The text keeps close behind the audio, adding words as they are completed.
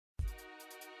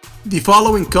The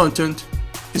following content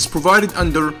is provided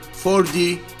under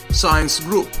 4D Science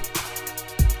Group.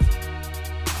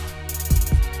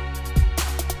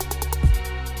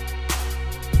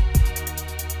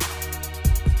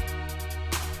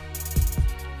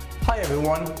 Hi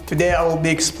everyone, today I will be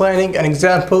explaining an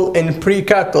example in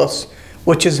pre-calculus,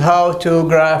 which is how to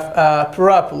graph a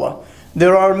parabola.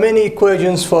 There are many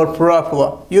equations for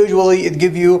parabola. Usually it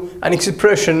gives you an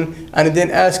expression and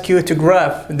then asks you to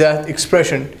graph that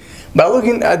expression. By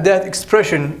looking at that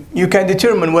expression, you can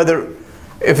determine whether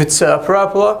if it's a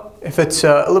parabola, if it's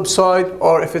an ellipsoid,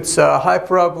 or if it's a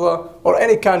hyperbola, or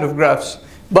any kind of graphs.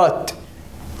 But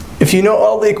if you know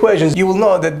all the equations, you will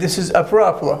know that this is a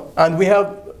parabola. And we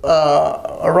have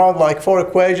around like 4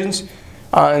 equations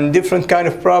and different kind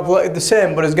of parabola. It's the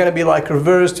same, but it's going to be like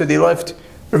reverse to the left,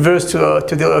 reverse to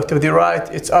the right,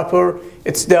 it's upper,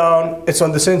 it's down, it's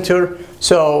on the center.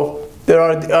 So there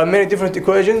are many different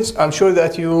equations. I'm sure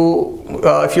that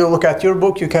if you look at your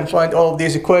book, you can find all of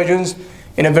these equations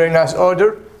in a very nice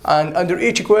order. And under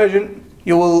each equation,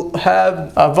 you will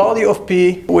have a value of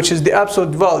P, which is the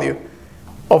absolute value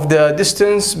of the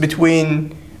distance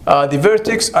between the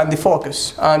vertex and the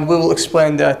focus. And we will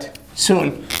explain that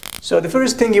soon. So the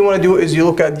first thing you want to do is you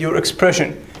look at your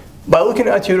expression. By looking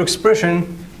at your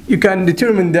expression, you can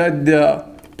determine that the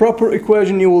proper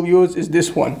equation you will use is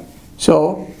this one.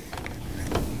 So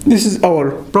this is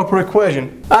our proper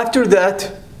equation. After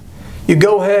that, you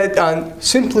go ahead and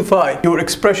simplify your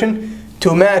expression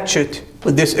to match it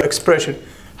with this expression.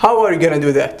 How are you going to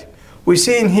do that? We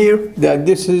see in here that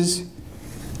this is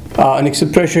an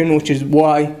expression which is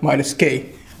y minus k.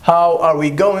 How are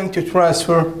we going to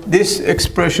transfer this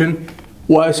expression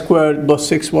y squared plus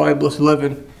 6y plus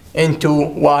 11 into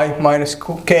y minus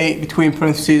k between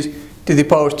parentheses to the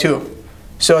power 2?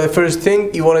 So the first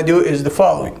thing you want to do is the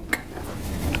following.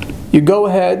 You go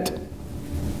ahead,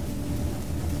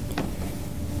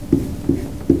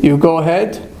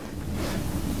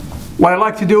 what I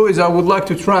like to do is I would like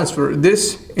to transfer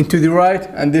this into the right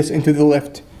and this into the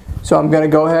left. So I'm going to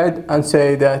go ahead and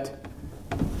say that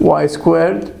y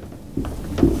squared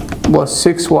plus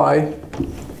 6y,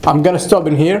 I'm going to stop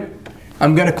in here,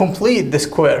 I'm going to complete the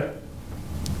square.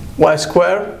 Y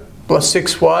squared plus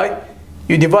 6y,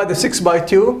 you divide the 6 by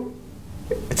 2,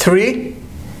 3,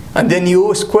 and then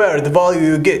you square the value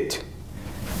you get.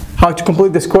 How to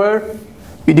complete the square?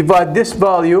 You divide this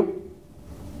value,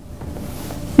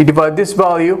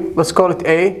 let's call it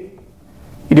a,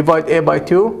 you divide a by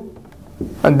 2,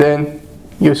 and then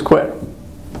you square.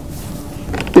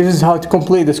 This is how to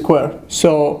complete the square.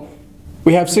 So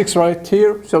we have 6 right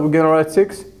here, so we're going to write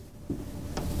 6.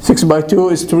 6 by 2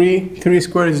 is 3, 3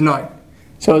 squared is 9.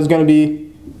 So it's going to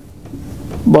be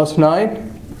plus 9.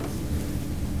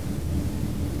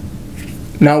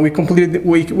 Now we completed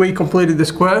the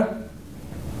square.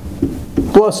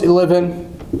 Plus 11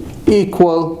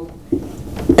 equal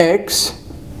x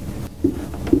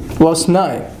plus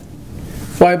 9.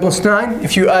 Why plus 9?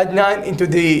 If you add 9 into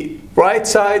the right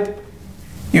side,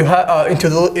 you have into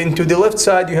the left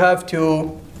side, you have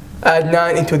to add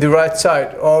 9 into the right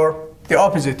side, or the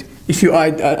opposite. If you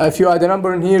add a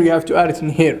number in here, you have to add it in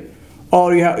here,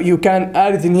 or you can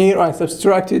add it in here and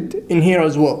subtract it in here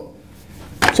as well.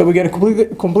 So we're going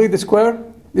to complete the square.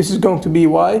 This is going to be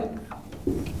y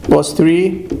plus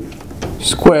 3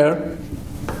 square,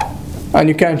 and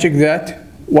you can check that,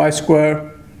 y squared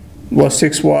plus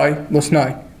 6y plus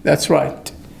 9. That's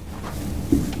right.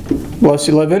 Plus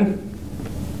 11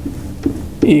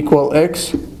 equal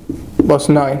x plus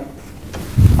 9.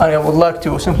 And I would like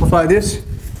to simplify this.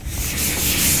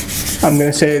 I'm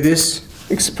going to say this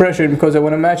expression, because I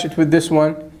want to match it with this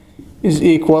one, is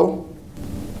equal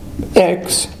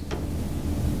x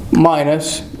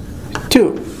minus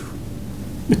 2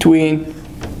 between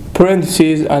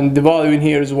parentheses, and the value in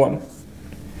here is 1.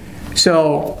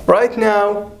 So right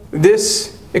now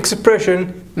this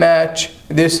expression match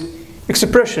this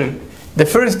expression. The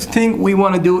first thing we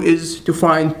want to do is to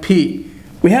find p.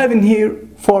 We have in here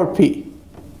 4p,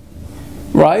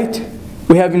 right?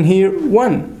 We have in here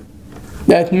 1.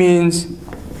 That means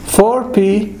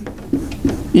 4p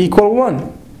equal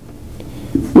 1,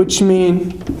 which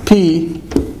means p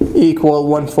equal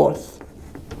 1/4.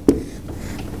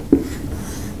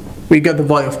 We got the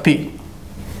value of p,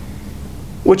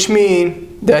 which means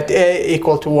that a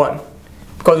equal to 1.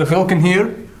 Because if you look in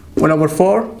here, 1 over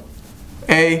 4,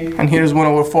 a, and here is 1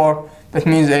 over 4, that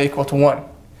means a equal to 1.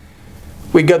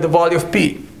 We got the value of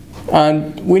p,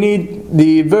 and we need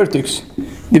the vertex.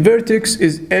 The vertex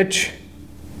is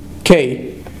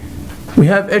hk. We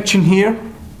have h in here,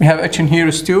 we have h in here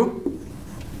is 2,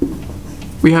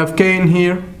 we have k in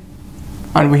here,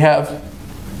 and we have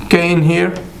k in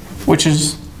here, which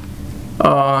is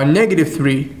negative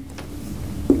 3.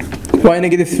 Why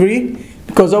negative 3?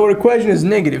 Because our equation is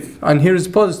negative and here is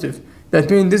positive.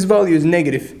 That means this value is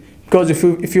negative. Because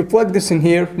if you plug this in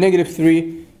here, negative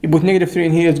 3, you put negative 3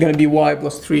 in here, it's going to be y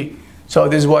plus 3. So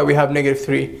this is why we have negative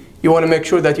 3. You want to make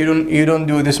sure that you don't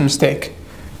do this mistake.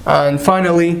 And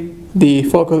finally, the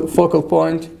focal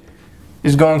point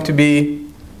is going to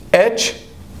be h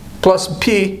plus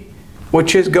p,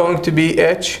 which is going to be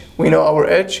h. We know our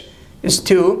h is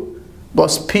 2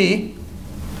 plus p,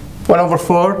 1 over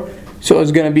 4. So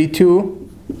it's going to be 2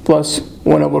 plus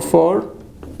 1 over 4.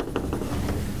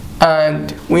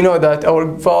 And we know that our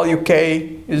value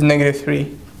k is negative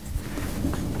 3.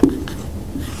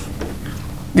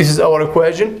 This is our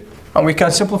equation, and we can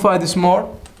simplify this more.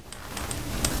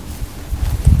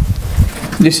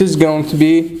 This is going to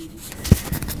be,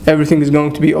 everything is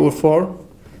going to be over 4,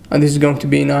 and this is going to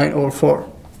be 9 over 4.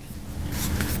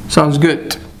 Sounds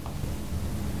good.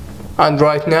 And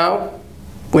right now,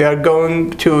 we are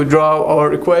going to draw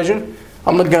our equation.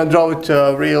 I'm not going to draw it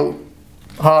real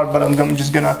hard, but I'm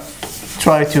just going to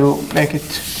try to make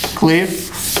it clear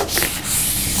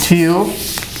to you.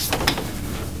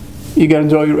 You're going to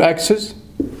draw your axes,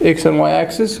 x and y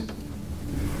axis.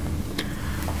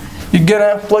 You're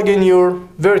going to plug in your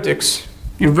vertex.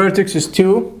 Your vertex is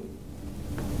 2,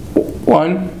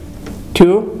 1,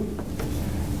 2.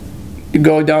 You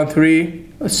go down 3.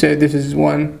 Let's say this is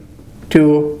 1,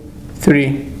 2,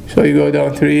 3. So you go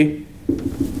down 3.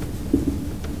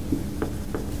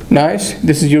 Nice.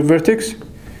 This is your vertex.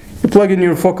 You plug in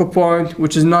your focal point,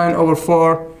 which is 9 over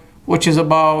 4, which is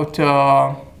about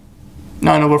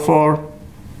 9 over 4,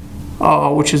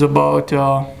 which is about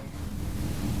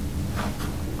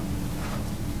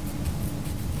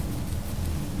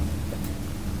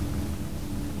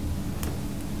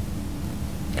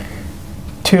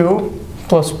 2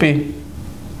 plus p.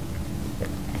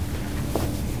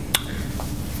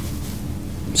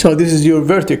 So this is your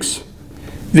vertex,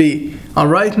 v. And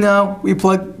right now we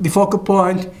plug the focal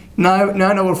point 9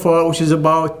 over 4, which is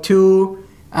about 2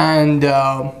 and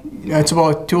it's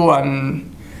about 2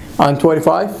 and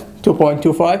 25,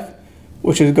 2.25,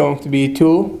 which is going to be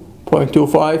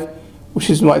 2.25, which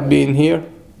is might be in here.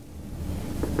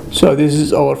 So this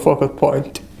is our focal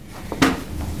point.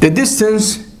 The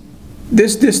distance,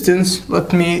 this distance,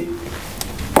 let me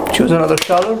choose another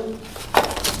color.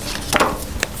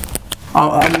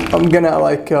 I'm gonna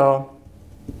like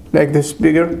make this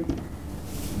bigger.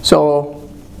 So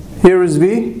here is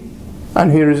V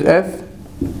and here is F.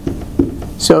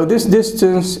 So this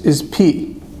distance is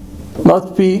P,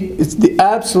 not P, it's the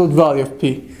absolute value of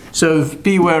P. So if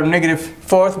P were negative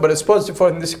fourth, but it's positive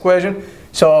fourth in this equation,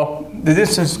 so the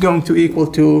distance is going to equal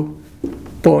to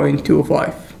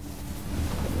 0.25.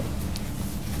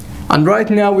 And right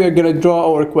now we are going to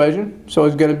draw our equation, so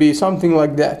it's going to be something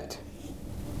like that.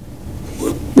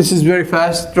 This is very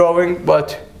fast drawing,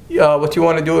 but what you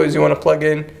want to do is you want to plug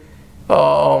in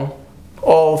all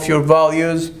of your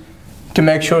values to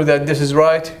make sure that this is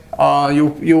right.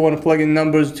 You want to plug in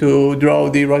numbers to draw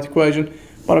the right equation,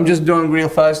 but I'm just doing real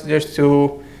fast just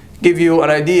to give you an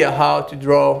idea how to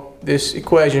draw this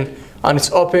equation, and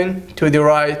it's open to the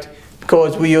right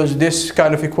because we use this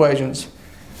kind of equations.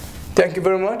 Thank you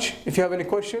very much. If you have any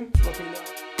question, let me know.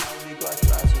 I'll be glad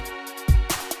to answer.